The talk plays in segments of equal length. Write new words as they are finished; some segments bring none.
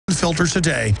filters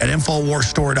today at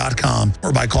InfoWarsStore.com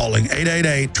or by calling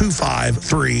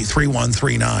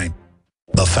 888-253-3139.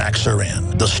 The facts are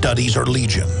in. The studies are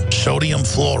legion. Sodium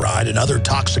fluoride and other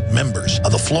toxic members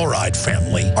of the fluoride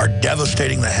family are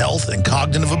devastating the health and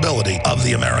cognitive ability of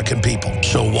the American people.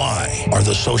 So why are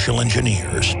the social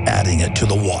engineers adding it to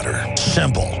the water?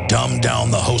 Simple. Dumb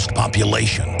down the host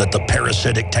population that the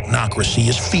parasitic technocracy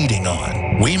is feeding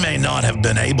on. We may not have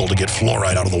been able to get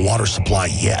fluoride out of the water supply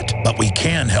yet, but we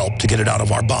can help to get it out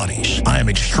of our bodies. I am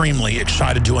extremely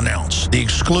excited to announce the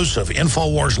exclusive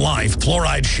InfoWars Life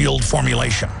Fluoride Shield formulation,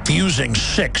 fusing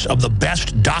 6 of the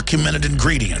best documented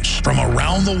ingredients from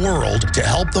around the world to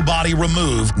help the body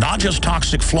remove not just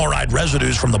toxic fluoride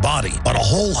residues from the body, but a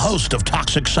whole host of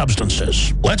toxic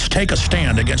substances. Let's take a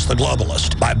stand against the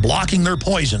globalists by blocking their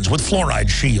poisons with Fluoride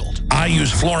Shield. I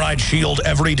use Fluoride Shield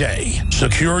every day.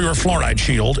 Secure your Fluoride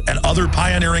Shield and other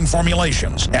pioneering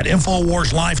formulations at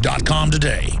InfoWarsLife.com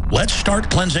today. Let's start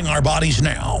cleansing our bodies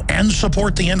now and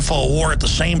support the InfoWar at the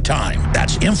same time.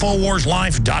 That's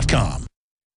InfoWarsLife.com.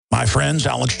 My friends,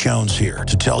 Alex Jones here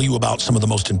to tell you about some of the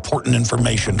most important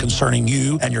information concerning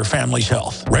you and your family's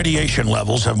health. Radiation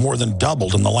levels have more than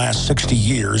doubled in the last 60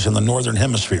 years in the Northern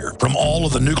Hemisphere from all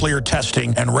of the nuclear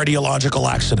testing and radiological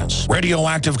accidents.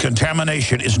 Radioactive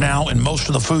contamination is now in most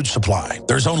of the food supply.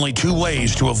 There's only 2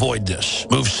 ways to avoid this.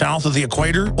 Move south of the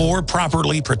equator or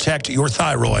properly protect your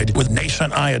thyroid with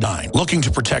nascent iodine. Looking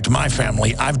to protect my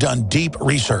family, I've done deep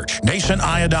research. Nascent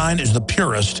iodine is the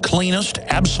purest, cleanest,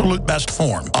 absolute best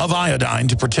form of iodine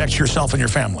to protect yourself and your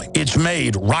family. It's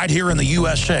made right here in the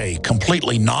USA,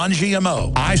 completely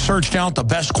non-GMO. I searched out the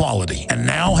best quality and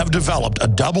now have developed a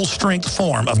double-strength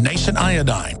form of nascent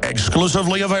iodine,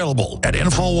 exclusively available at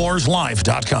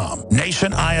InfoWarsLife.com.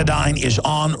 Nascent iodine is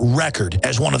on record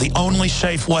as one of the only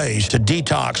safe ways to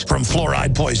detox from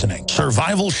fluoride poisoning.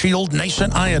 Survival Shield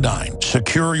Nascent Iodine.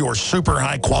 Secure your super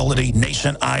high-quality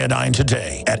nascent iodine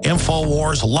today at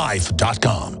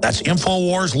InfoWarsLife.com. That's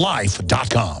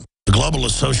InfoWarsLife.com. The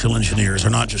globalist social engineers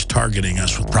are not just targeting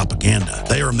us with propaganda.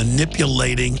 They are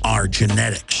manipulating our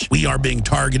genetics. We are being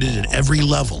targeted at every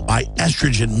level by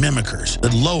estrogen mimickers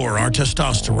that lower our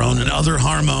testosterone and other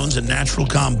hormones and natural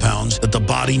compounds that the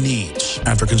body needs.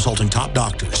 After consulting top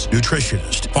doctors,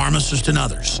 nutritionists, pharmacists, and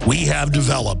others, we have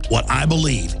developed what I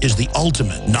believe is the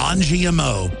ultimate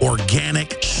non-GMO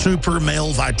organic super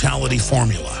male vitality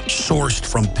formula sourced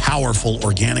from powerful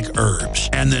organic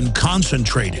herbs and then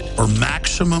concentrated for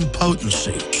maximum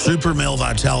potency. Super Male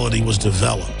Vitality was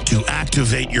developed to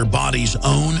activate your body's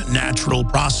own natural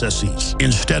processes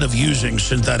instead of using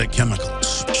synthetic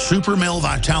chemicals. Super Male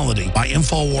Vitality by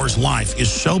InfoWars Life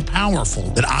is so powerful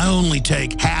that I only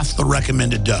take half the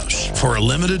recommended dose. For a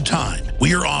limited time,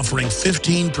 we are offering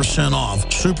 15% off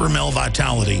Super Male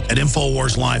Vitality at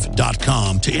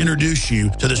InfoWarsLife.com to introduce you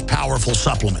to this powerful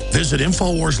supplement. Visit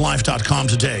InfoWarsLife.com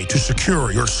today to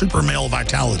secure your Super Male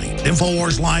Vitality.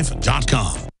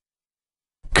 InfoWarsLife.com.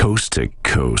 Coast to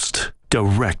coast,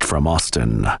 direct from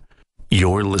Austin.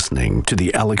 You're listening to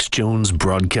the Alex Jones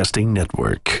Broadcasting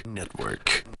Network.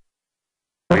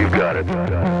 We've got it.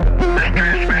 This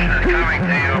transmission is coming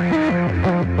to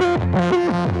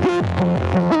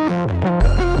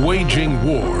you. Waging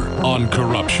war on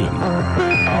corruption.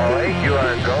 All right, you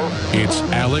are go. It's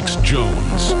Alex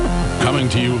Jones, coming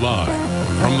to you live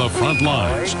from the front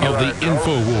lines of the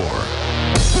InfoWar.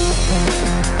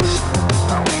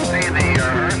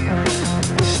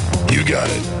 You got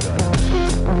it.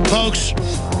 Folks,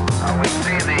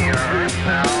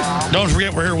 don't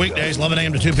forget we're here weekdays, 11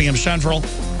 a.m. to 2 p.m. Central.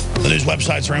 The news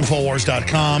websites are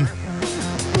Infowars.com,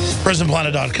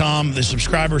 PrisonPlanet.com. The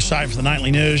subscriber site for the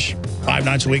nightly news, 5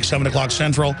 nights a week, 7 o'clock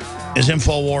Central, is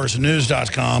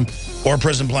InfoWarsNews.com or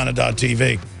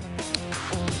PrisonPlanet.tv.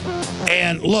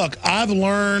 And look, I've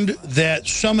learned that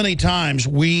so many times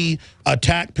we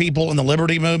attack people in the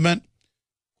liberty movement,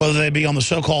 whether they be on the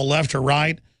so-called left or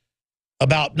right,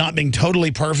 about not being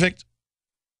totally perfect.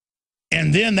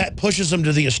 And then that pushes them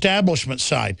to the establishment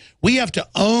side. We have to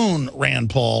own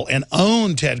Rand Paul and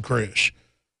own Ted Cruz.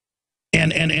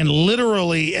 And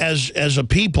literally, as a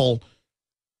people,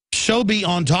 so be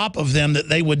on top of them that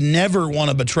they would never want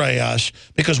to betray us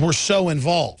because we're so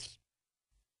involved.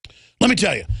 Let me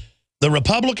tell you, the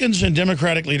Republicans and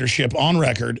Democratic leadership on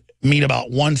record meet about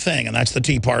one thing, and that's the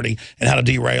Tea Party and how to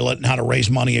derail it and how to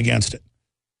raise money against it.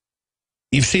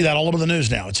 You see that all over the news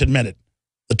now. It's admitted.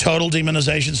 The total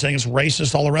demonization, saying it's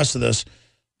racist, all the rest of this.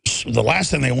 The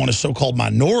last thing they want is so-called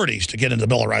minorities to get into the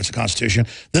Bill of Rights and Constitution.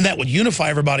 Then that would unify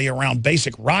everybody around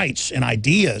basic rights and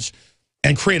ideas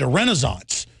and create a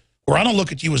renaissance where I don't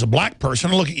look at you as a black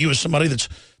person. I look at you as somebody that's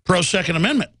pro-Second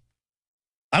Amendment.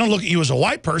 I don't look at you as a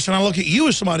white person. I look at you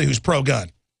as somebody who's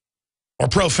pro-gun or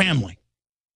pro-family.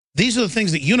 These are the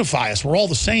things that unify us. We're all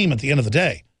the same at the end of the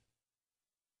day.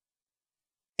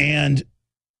 And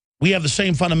we have the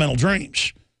same fundamental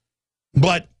dreams.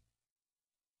 But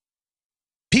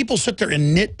people sit there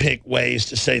and nitpick ways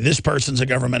to say this person's a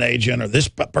government agent or this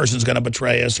person's going to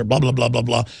betray us or blah, blah, blah, blah,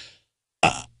 blah.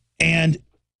 And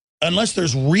unless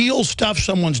there's real stuff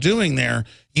someone's doing there,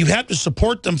 you have to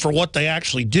support them for what they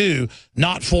actually do,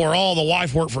 not for, oh, the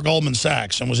wife worked for Goldman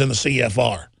Sachs and was in the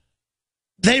CFR.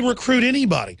 They recruit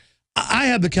anybody. I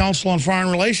had the Council on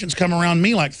Foreign Relations come around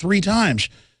me like 3 times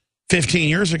 15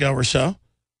 years ago or so.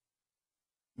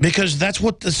 Because that's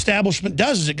what the establishment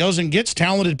does, is it goes and gets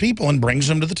talented people and brings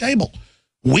them to the table.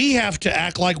 We have to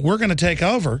act like we're going to take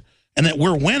over and that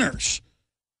we're winners.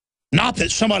 Not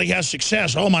that somebody has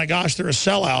success. Oh, my gosh, they're a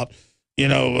sellout. You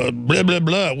know, blah, blah,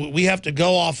 blah. We have to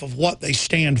go off of what they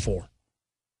stand for.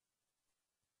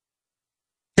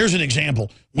 Here's an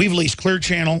example. We've leased Clear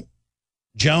Channel,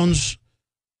 Jones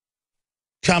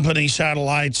Company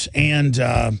satellites, and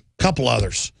a couple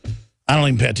others. I don't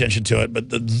even pay attention to it, but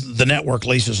the network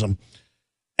leases them.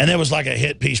 And there was like a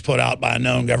hit piece put out by a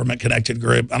known government-connected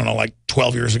group, I don't know, like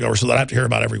 12 years ago or so, that I have to hear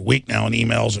about every week now in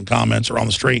emails and comments or on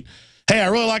the street. Hey, I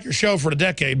really like your show for a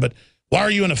decade, but why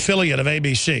are you an affiliate of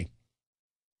ABC?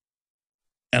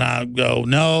 And I go,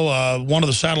 no, one of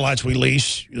the satellites we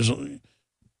lease was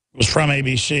from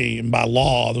ABC, and by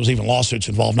law, there was even lawsuits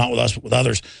involved, not with us, but with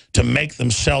others, to make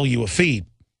them sell you a feed.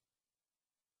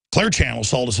 Clear Channel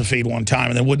sold us a feed one time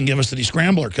and then wouldn't give us the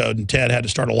descrambler code, and Ted had to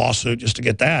start a lawsuit just to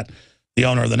get that, the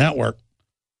owner of the network.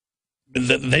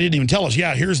 They didn't even tell us,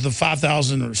 yeah, here's the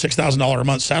 $5,000 or $6,000 a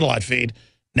month satellite feed.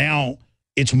 Now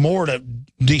it's more to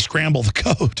descramble the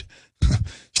code.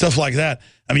 Stuff like that.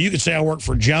 I mean, you could say I work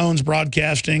for Jones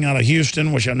Broadcasting out of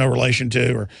Houston, which I have no relation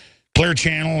to, or Clear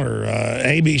Channel, or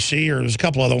ABC, or there's a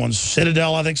couple other ones.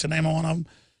 Citadel, I think, is the name of one of them.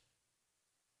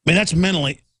 I mean, that's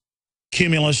mentally...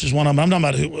 Cumulus is one of them. I'm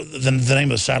talking about the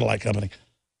name of the satellite company.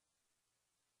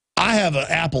 I have an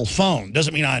Apple phone.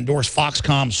 Doesn't mean I endorse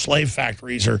Foxcom's slave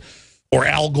factories or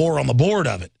Al Gore on the board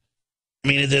of it. I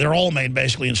mean, they're all made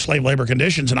basically in slave labor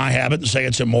conditions, and I have it and say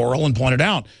it's immoral and point it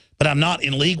out. But I'm not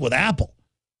in league with Apple.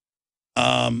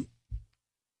 I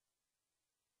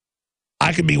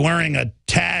could be wearing a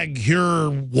Tag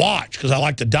Heuer watch because I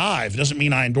like to dive. It doesn't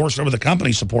mean I endorse whatever the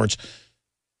company supports.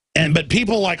 But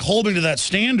people like hold me to that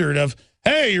standard of,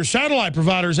 hey, your satellite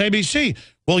provider is ABC.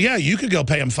 Well, yeah, you could go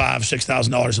pay them $5,000,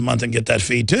 $6,000 a month and get that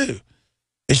feed too.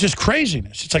 It's just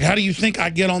craziness. It's like, how do you think I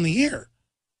get on the air?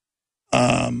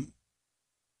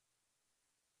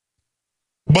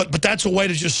 But that's a way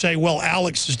to just say, well,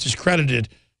 Alex is discredited.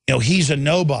 You know, he's a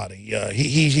nobody.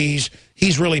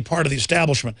 He's really part of the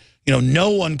establishment. You know, no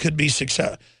one could be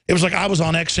successful. It was like I was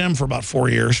on XM for about 4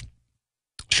 years.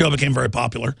 The show became very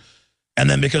popular. And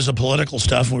then because of political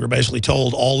stuff, we were basically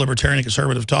told all libertarian and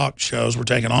conservative talk shows were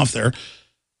taken off there.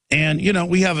 And, you know,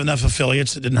 we have enough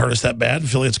affiliates that didn't hurt us that bad.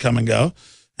 Affiliates come and go.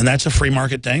 And that's a free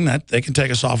market thing. That they can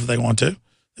take us off if they want to.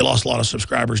 They lost a lot of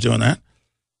subscribers doing that.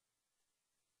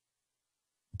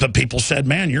 But people said,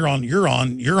 man, you're on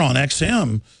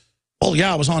XM. Well,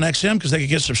 yeah, I was on XM because they could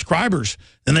get subscribers.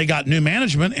 Then they got new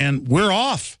management, and we're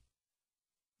off.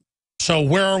 So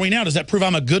where are we now? Does that prove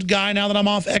I'm a good guy now that I'm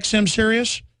off XM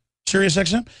Sirius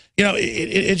XM? You know,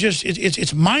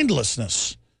 it's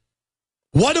mindlessness.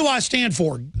 What do I stand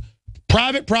for?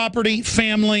 Private property,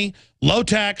 family, low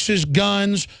taxes,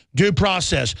 guns, due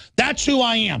process. That's who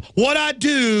I am. What I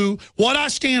do, what I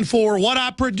stand for, what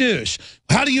I produce.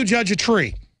 How do you judge a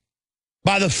tree?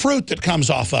 By the fruit that comes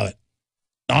off of it.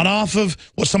 Not off of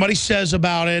what somebody says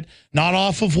about it. Not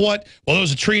off of what, well, there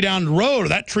was a tree down the road, or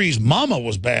that tree's mama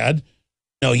was bad.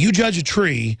 No, you judge a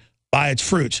tree by its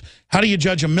fruits. How do you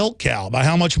judge a milk cow? By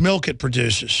how much milk it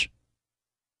produces.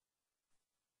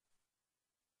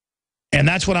 And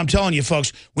that's what I'm telling you,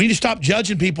 folks. We need to stop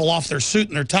judging people off their suit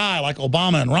and their tie like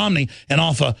Obama and Romney and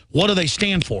off of what do they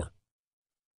stand for?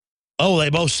 Oh, they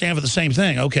both stand for the same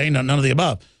thing. Okay, none of the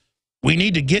above. We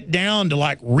need to get down to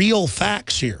like real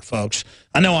facts here, folks.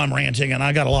 I know I'm ranting and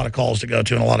I got a lot of calls to go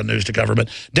to and a lot of news to cover, but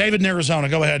David in Arizona,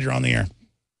 go ahead, you're on the air.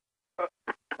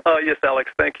 Yes,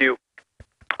 Alex, thank you.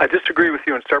 I disagree with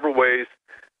you in several ways.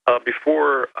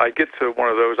 Before I get to one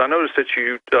of those, I noticed that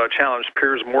you challenged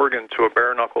Piers Morgan to a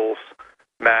bare knuckles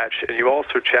match, and you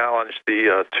also challenged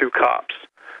the 2 cops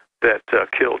that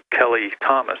killed Kelly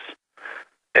Thomas.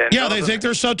 And yeah, they think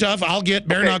they're so tough. I'll get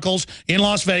bare knuckles in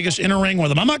Las Vegas in a ring with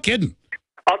them. I'm not kidding.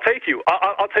 I'll take you.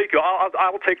 I'll take you. I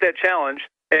will take that challenge.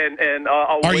 And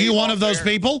I'll Are you one of those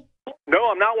people?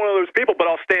 No, I'm not one of those people, but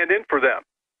I'll stand in for them.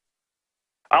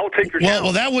 I'll take your challenge.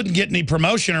 Well, that wouldn't get any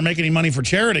promotion or make any money for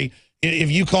charity if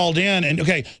you called in. And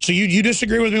okay, so you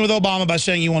disagree with me with Obama by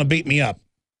saying you want to beat me up?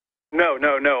 No.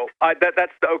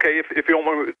 That's okay. If you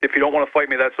don't want to fight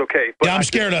me, that's okay. But yeah, I'm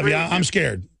scared of you. I'm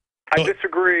scared. I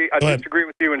disagree. I disagree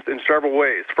with you in several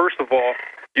ways. First of all,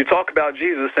 you talk about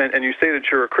Jesus and you say that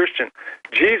you're a Christian.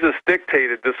 Jesus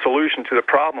dictated the solution to the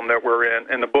problem that we're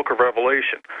in the book of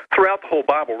Revelation, throughout the whole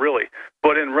Bible, really.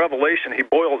 But in Revelation, he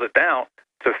boiled it down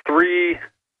to 3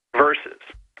 verses,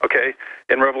 okay,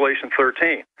 in Revelation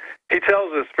 13. He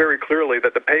tells us very clearly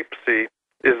that the papacy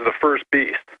is the first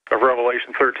beast of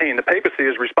Revelation 13. The papacy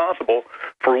is responsible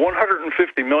for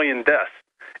 150 million deaths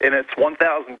in its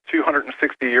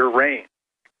 1,260-year reign.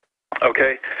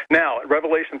 Okay? Now,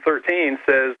 Revelation 13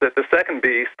 says that the second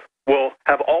beast will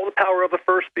have all the power of the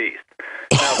first beast.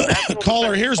 Now,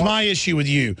 Caller, here's my issue with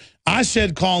you. I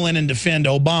said call in and defend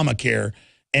Obamacare,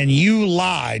 and you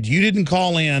lied. You didn't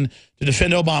call in to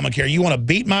defend Obamacare. You want to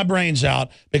beat my brains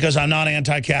out because I'm not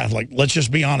anti-Catholic. Let's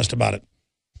just be honest about it.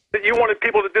 That you wanted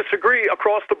people to disagree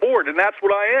across the board, and that's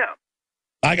what I am.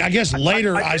 I guess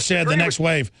later I said the next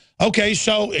wave. Okay,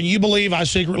 so, and you believe I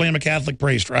secretly am a Catholic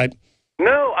priest, right?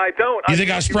 No, I don't. You think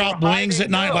I sprout wings at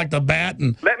night like the bat?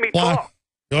 And let me talk.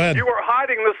 Go ahead. You are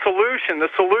hiding the solution. The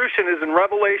solution is in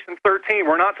Revelation 13.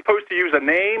 We're not supposed to use a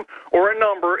name or a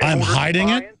number. I'm hiding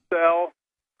it? And sell.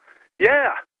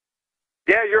 Yeah.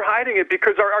 Yeah, you're hiding it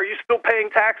because are you still paying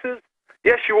taxes?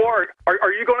 Yes, you are.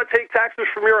 Are you going to take taxes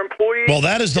from your employees? Well,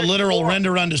 that is the literal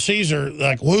render unto Caesar.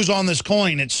 Like, who's on this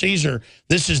coin? It's Caesar.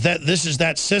 This is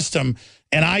that system.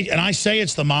 And I say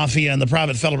it's the mafia and the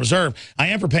private Federal Reserve. I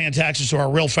am for paying taxes to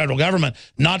our real federal government,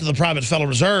 not to the private Federal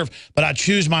Reserve, but I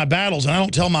choose my battles. And I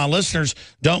don't tell my listeners,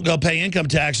 don't go pay income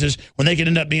taxes when they could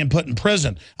end up being put in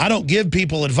prison. I don't give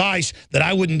people advice that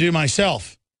I wouldn't do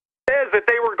myself.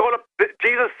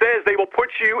 Jesus says they will put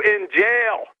you in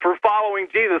jail for following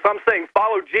Jesus. I'm saying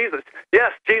follow Jesus.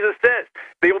 Yes, Jesus says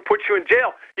they will put you in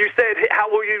jail. You said, how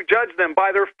will you judge them?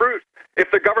 By their fruits. If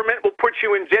the government will put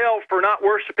you in jail for not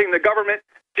worshiping the government,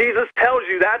 Jesus tells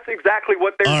you that's exactly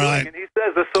what they're doing. And he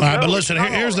says this. All right, but listen,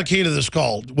 here's the key to this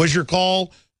call. Was your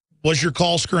call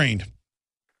screened?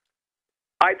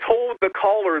 I told the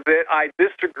caller that I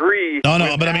disagree.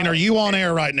 No, but I mean, are you on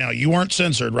air right now? You weren't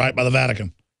censored, right, by the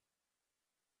Vatican?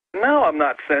 No, I'm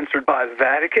not censored by the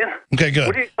Vatican. Okay, good.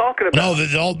 What are you talking about?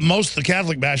 No, most of the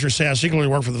Catholic bashers say I secretly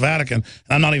work for the Vatican, and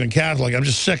I'm not even Catholic. I'm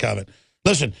just sick of it.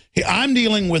 Listen, I'm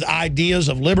dealing with ideas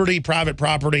of liberty, private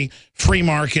property, free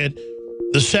market,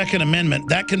 the Second Amendment.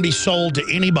 That can be sold to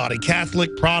anybody,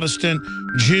 Catholic, Protestant,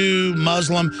 Jew,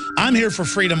 Muslim. I'm here for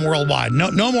freedom worldwide.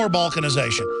 No more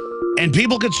balkanization. And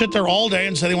people could sit there all day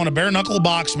and say they want to bare-knuckle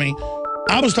box me.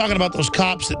 I was talking about those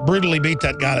cops that brutally beat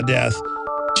that guy to death,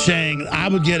 saying I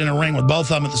would get in a ring with both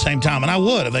of them at the same time, and I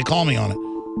would if they call me on it.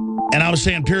 And I was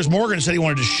saying Piers Morgan said he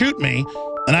wanted to shoot me,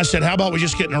 and I said, how about we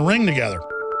just get in a ring together?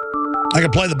 I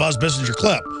could play the Buzz Bissinger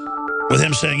clip with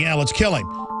him saying, yeah, let's kill him.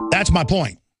 That's my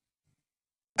point.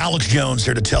 Alex Jones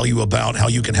here to tell you about how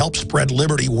you can help spread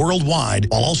liberty worldwide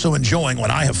while also enjoying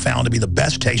what I have found to be the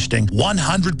best tasting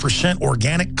 100%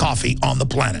 organic coffee on the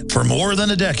planet. For more than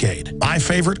a decade, my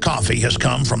favorite coffee has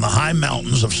come from the high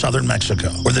mountains of southern Mexico,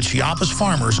 where the Chiapas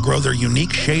farmers grow their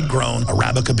unique shade-grown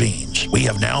Arabica beans. We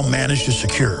have now managed to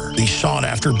secure these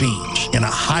sought-after beans in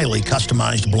a highly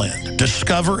customized blend.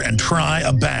 Discover and try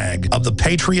a bag of the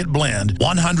Patriot Blend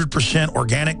 100%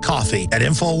 organic coffee at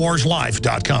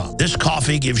InfoWarsLife.com. This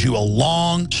coffee gives you a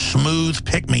long, smooth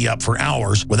pick-me-up for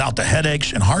hours without the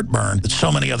headaches and heartburn that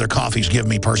so many other coffees give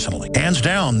me personally. Hands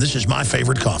down, this is my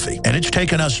favorite coffee, and it's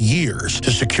taken us years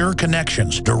to secure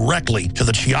connections directly to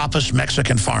the Chiapas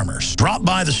Mexican farmers. Drop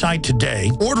by the site today,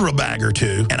 order a bag or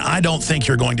two, and I don't think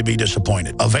you're going to be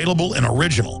disappointed. Available in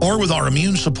original or with our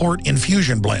immune support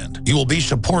infusion blend. You will be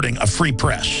supporting a free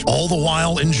press, all the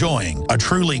while enjoying a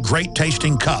truly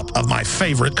great-tasting cup of my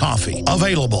favorite coffee.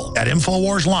 Available at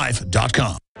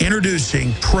InfoWarsLife.com.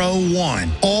 Introducing Pro One.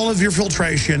 All of your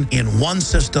filtration in one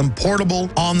system, portable,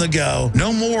 on the go.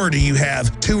 No more do you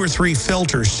have 2 or 3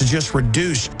 filters to just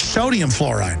reduce sodium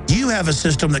fluoride. You have a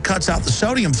system that cuts out the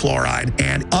sodium fluoride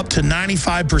and up to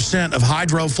 95% of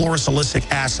hydrofluorosilicic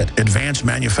acid. Advanced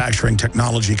manufacturing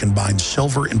technology combines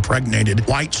silver-impregnated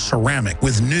white ceramic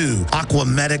with new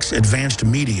Aquamedics advanced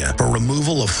media for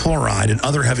removal of fluoride and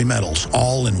other heavy metals,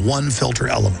 all in one filter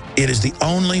element. It is the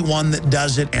only one that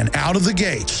does it, and out of the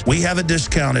gates, we have it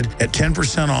discounted at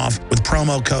 10% off with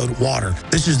promo code WATER.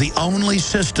 This is the only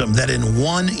system that in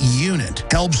one unit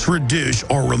helps reduce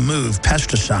or remove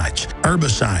pesticides,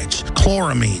 herbicides,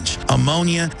 chloramines,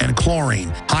 ammonia, and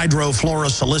chlorine,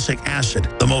 hydrofluorosilicic acid,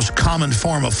 the most common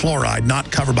form of fluoride not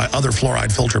covered by other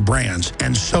fluoride filter brands,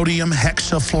 and sodium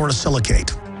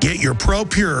hexafluorosilicate. Get your Pro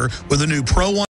Pure with the new Pro 1